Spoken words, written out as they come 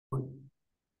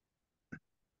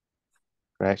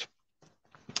Great.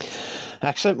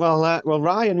 Excellent. Well,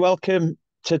 Ryan, welcome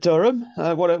to Durham.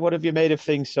 What have you made of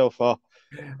things so far?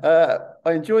 I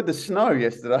enjoyed the snow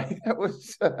yesterday. That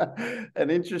was an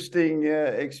interesting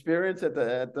experience at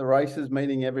the races,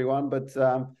 meeting everyone. But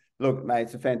look, mate,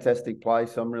 it's a fantastic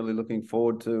place. I'm really looking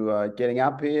forward to getting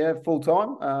up here full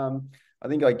time. I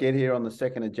think I get here on the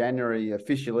 2nd of January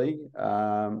officially.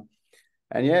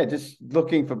 And yeah, just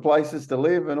looking for places to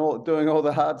live and doing all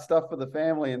the hard stuff for the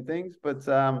family and things. But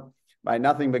mate,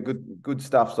 nothing but good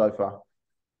stuff so far.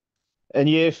 And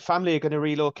your family are going to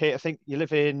relocate. I think you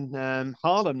live in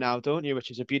Harlem now, don't you? Which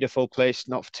is a beautiful place,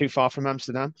 not too far from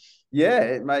Amsterdam.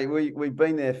 Yeah, mate, we've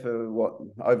been there for what,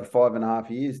 over 5.5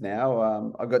 years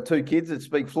now. I've got two kids that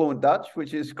speak fluent Dutch,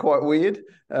 which is quite weird.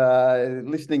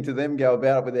 Listening to them go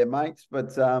about it with their mates,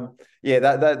 but yeah,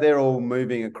 that they're all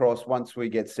moving across once we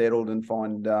get settled and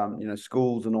find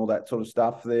schools and all that sort of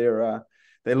stuff. They're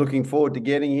looking forward to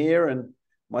getting here, and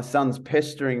my son's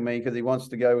pestering me because he wants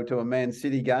to go to a Man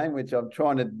City game, which I'm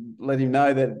trying to let him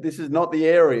know that this is not the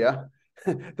area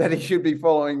that he should be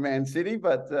following Man City,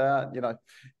 but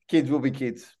kids will be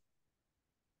kids.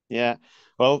 Yeah.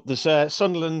 Well, there's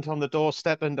Sunderland on the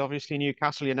doorstep, and obviously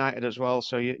Newcastle United as well.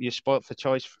 So you're spoilt for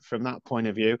choice from that point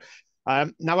of view.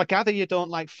 Now, I gather you don't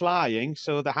like flying,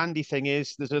 so the handy thing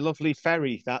is there's a lovely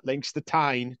ferry that links the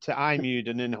Tyne to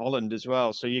IJmuiden in Holland as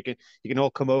well. So you can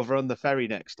all come over on the ferry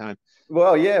next time.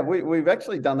 Well, yeah, we've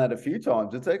actually done that a few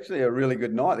times. It's actually a really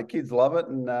good night. The kids love it,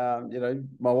 and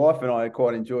my wife and I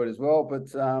quite enjoy it as well. But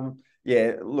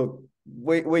yeah, look,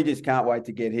 we just can't wait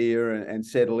to get here and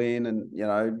settle in, and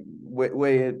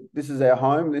we this is our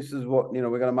home. This is what we're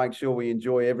going to make sure we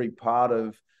enjoy every part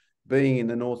of being in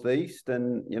the northeast,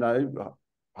 and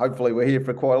hopefully we're here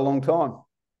for quite a long time.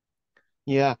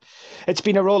 Yeah, it's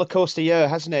been a roller coaster year,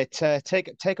 hasn't it?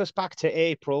 Take us back to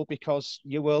April because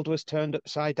your world was turned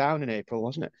upside down in April,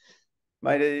 wasn't it?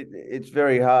 Mate, it's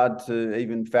very hard to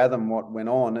even fathom what went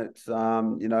on. It's,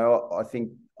 I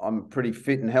think I'm a pretty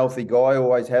fit and healthy guy,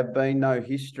 always have been, no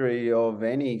history of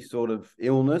any sort of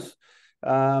illness.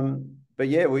 But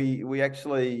yeah, we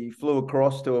actually flew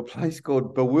across to a place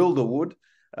called Bewilderwood.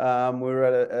 We were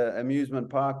at an amusement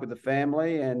park with the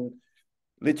family, and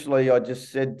literally I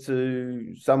just said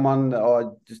to someone, I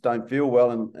just don't feel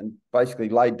well, and basically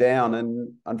laid down.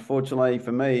 And unfortunately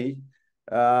for me,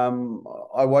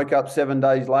 I woke up 7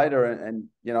 days later, and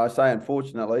I say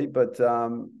unfortunately, but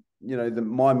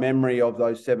my memory of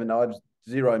those 7 days, I have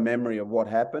zero memory of what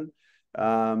happened.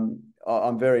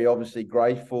 I'm very obviously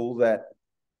grateful that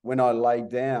when I laid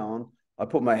down, I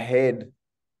put my head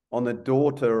on the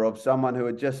daughter of someone who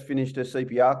had just finished her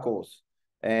CPR course,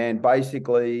 and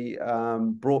basically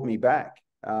brought me back.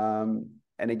 And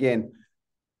again,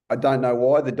 I don't know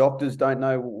why. The doctors don't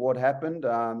know what happened.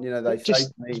 They say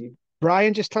Just to me,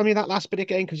 Brian, just tell me that last bit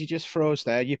again because you just froze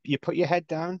there. You put your head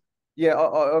down. yeah,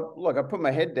 I put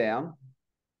my head down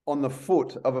on the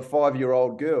foot of a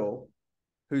 5-year-old girl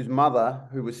whose mother,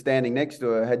 who was standing next to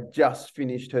her, had just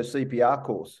finished her CPR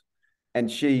course. And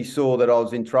she saw that I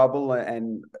was in trouble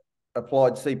and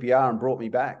applied CPR and brought me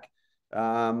back.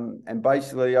 And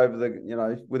basically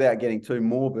without getting too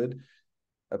morbid,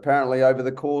 apparently over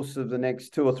the course of the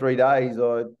next 2 or 3 days,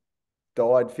 I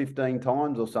died 15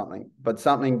 times or something, but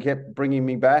something kept bringing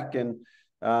me back. And,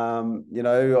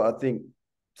 I think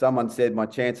someone said my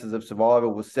chances of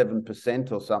survival was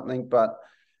 7% or something, but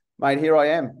mate, here I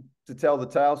am to tell the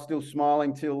tale, still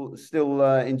smiling, still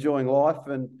enjoying life.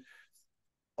 And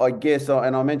I guess,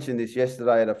 and I mentioned this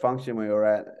yesterday at a function we were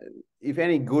at, if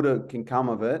any good can come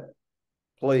of it,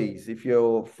 please, if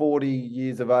you're 40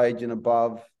 years of age and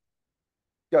above,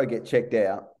 go get checked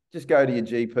out. Just go to your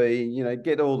GP,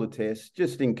 get all the tests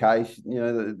just in case.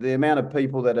 The amount of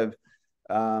people that have,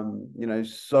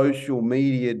 social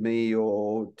media'd me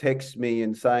or text me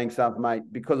and saying something, mate,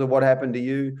 because of what happened to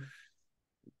you,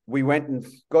 we went and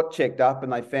got checked up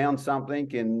and they found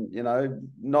something. And,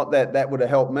 not that would have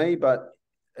helped me, but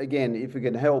again, if it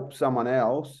can help someone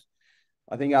else,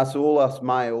 I think all us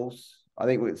males, I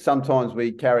think sometimes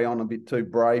we carry on a bit too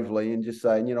bravely and just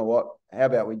saying, you know what, how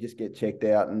about we just get checked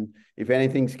out? And if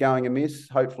anything's going amiss,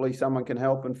 hopefully someone can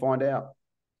help and find out.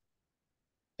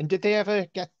 And did they ever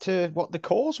get to what the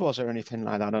cause was or anything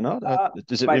like that or not?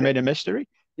 Does it Mate, remain a mystery?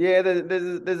 yeah,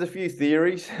 there's a few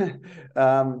theories.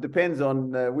 Depends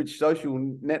on which social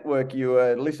network you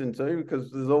listen to,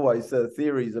 because there's always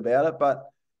theories about it. But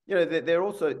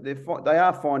they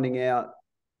are finding out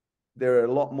there are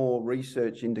a lot more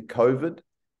research into COVID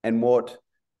and what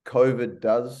COVID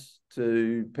does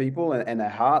to people and their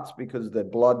hearts, because the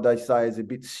blood, they say, is a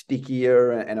bit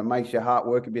stickier and it makes your heart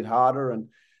work a bit harder. And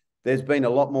there's been a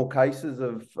lot more cases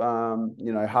of,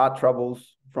 heart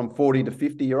troubles from 40 to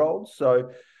 50-year-olds.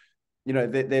 So,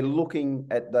 they're looking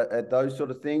at those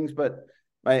sort of things. But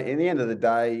mate, in the end of the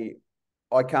day,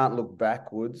 I can't look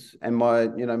backwards. And my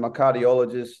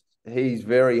cardiologist, he's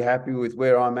very happy with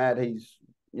where I'm at.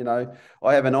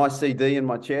 I have an ICD in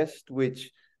my chest,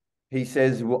 which he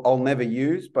says I'll never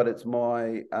use, but it's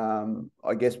my,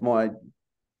 I guess, my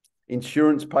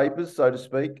insurance papers, so to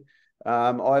speak.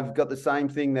 I've got the same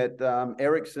thing that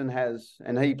Ericsson has,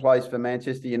 and he plays for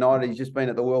Manchester United. He's just been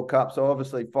at the World Cup, so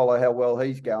obviously follow how well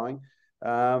he's going.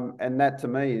 And that to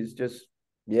me is just,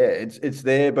 yeah, it's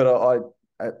there, but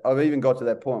I've even got to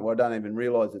that point where I don't even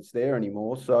realise it's there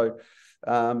anymore. So,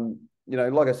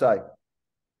 like I say,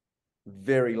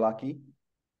 very lucky.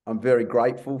 I'm very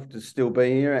grateful to still be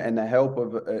here and the help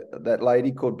of that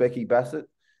lady called Becky Bassett.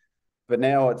 But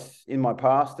now it's in my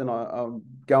past, and I'm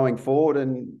going forward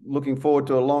and looking forward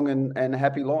to a long and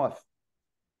happy life.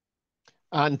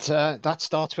 And that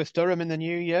starts with Durham in the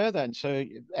new year then. So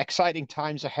exciting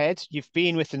times ahead. You've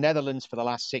been with the Netherlands for the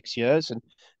last 6 years, and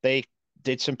they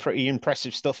did some pretty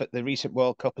impressive stuff at the recent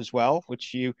World Cup as well,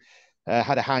 which you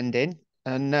had a hand in.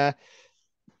 And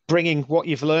bringing what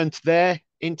you've learned there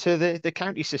into the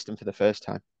county system for the first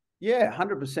time. Yeah,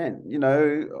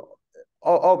 100%.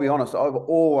 I'll be honest, I've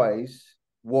always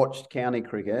watched county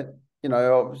cricket.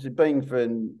 Obviously being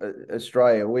from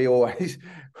Australia, we always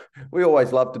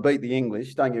love to beat the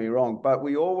English, don't get me wrong, but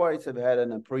we always have had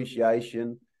an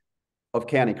appreciation of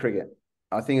county cricket.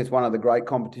 I think it's one of the great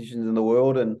competitions in the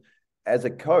world, and as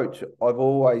a coach, I've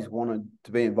always wanted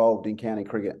to be involved in county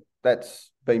cricket.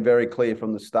 That's been very clear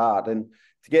from the start, and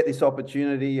to get this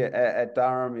opportunity at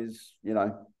Durham is,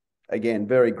 again,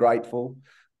 very grateful.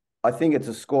 I think it's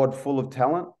a squad full of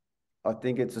talent. I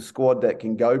think it's a squad that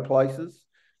can go places.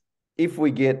 If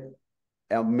we get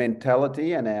our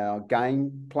mentality and our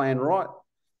game plan right,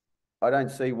 I don't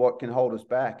see what can hold us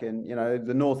back. And,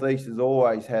 the Northeast has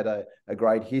always had a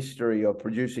great history of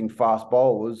producing fast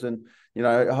bowlers. And,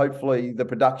 hopefully the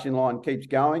production line keeps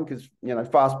going because,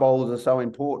 fast bowlers are so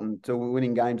important to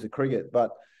winning games of cricket.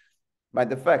 But, mate,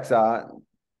 the facts are,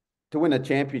 to win a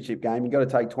championship game, you've got to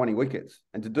take 20 wickets.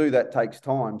 And to do that takes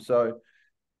time. So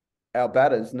our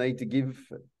batters need to give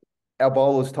our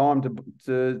bowlers time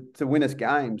to win us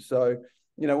games. So,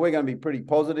 we're going to be pretty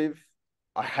positive.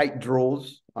 I hate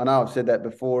draws. I know I've said that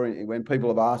before when people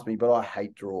have asked me, but I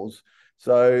hate draws.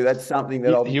 So that's something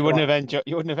that you wouldn't have enjoyed.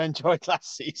 You wouldn't have enjoyed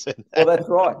last season. Well, that's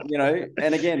right.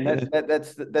 And again,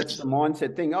 that's the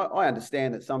mindset thing. I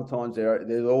understand that sometimes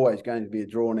there's always going to be a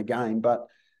draw in a game, but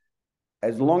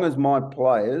as long as my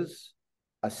players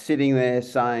are sitting there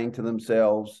saying to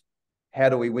themselves, how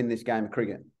do we win this game of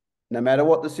cricket? No matter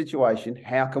what the situation,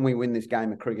 how can we win this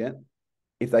game of cricket?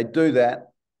 If they do that,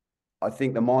 I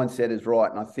think the mindset is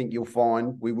right, and I think you'll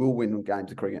find we will win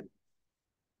games of cricket.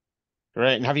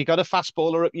 Great. And have you got a fast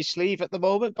bowler up your sleeve at the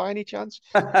moment, by any chance?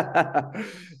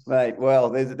 Mate, well,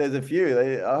 there's a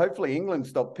few. Hopefully England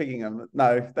stop picking them.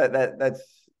 No,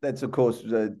 that's of course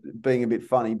being a bit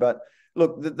funny, but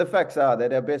look, the facts are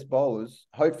that our best bowlers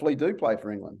hopefully do play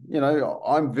for England.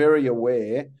 I'm very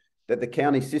aware that the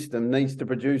county system needs to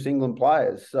produce England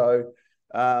players. So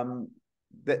they're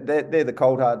the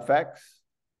cold, hard facts.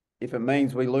 If it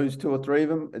means we lose 2 or 3 of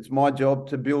them, it's my job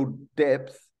to build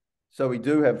depth so we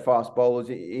do have fast bowlers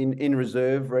in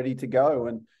reserve ready to go.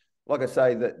 And like I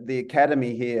say, the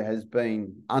academy here has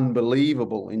been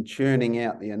unbelievable in churning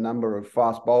out the number of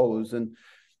fast bowlers, and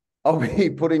I'll be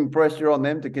putting pressure on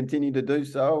them to continue to do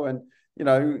so. And,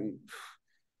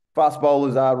 fast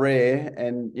bowlers are rare,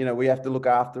 and, we have to look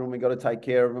after them. We've got to take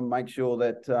care of them, make sure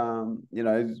that,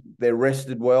 they're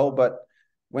rested well. But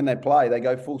when they play, they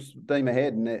go full steam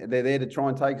ahead, and they're there to try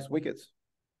and take us wickets.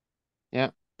 Yeah,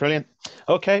 brilliant.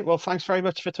 Okay, well, thanks very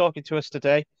much for talking to us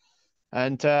today,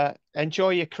 and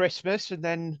enjoy your Christmas, and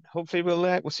then hopefully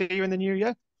we'll see you in the new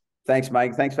year. Thanks,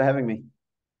 mate. Thanks for having me.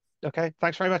 Okay,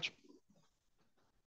 thanks very much.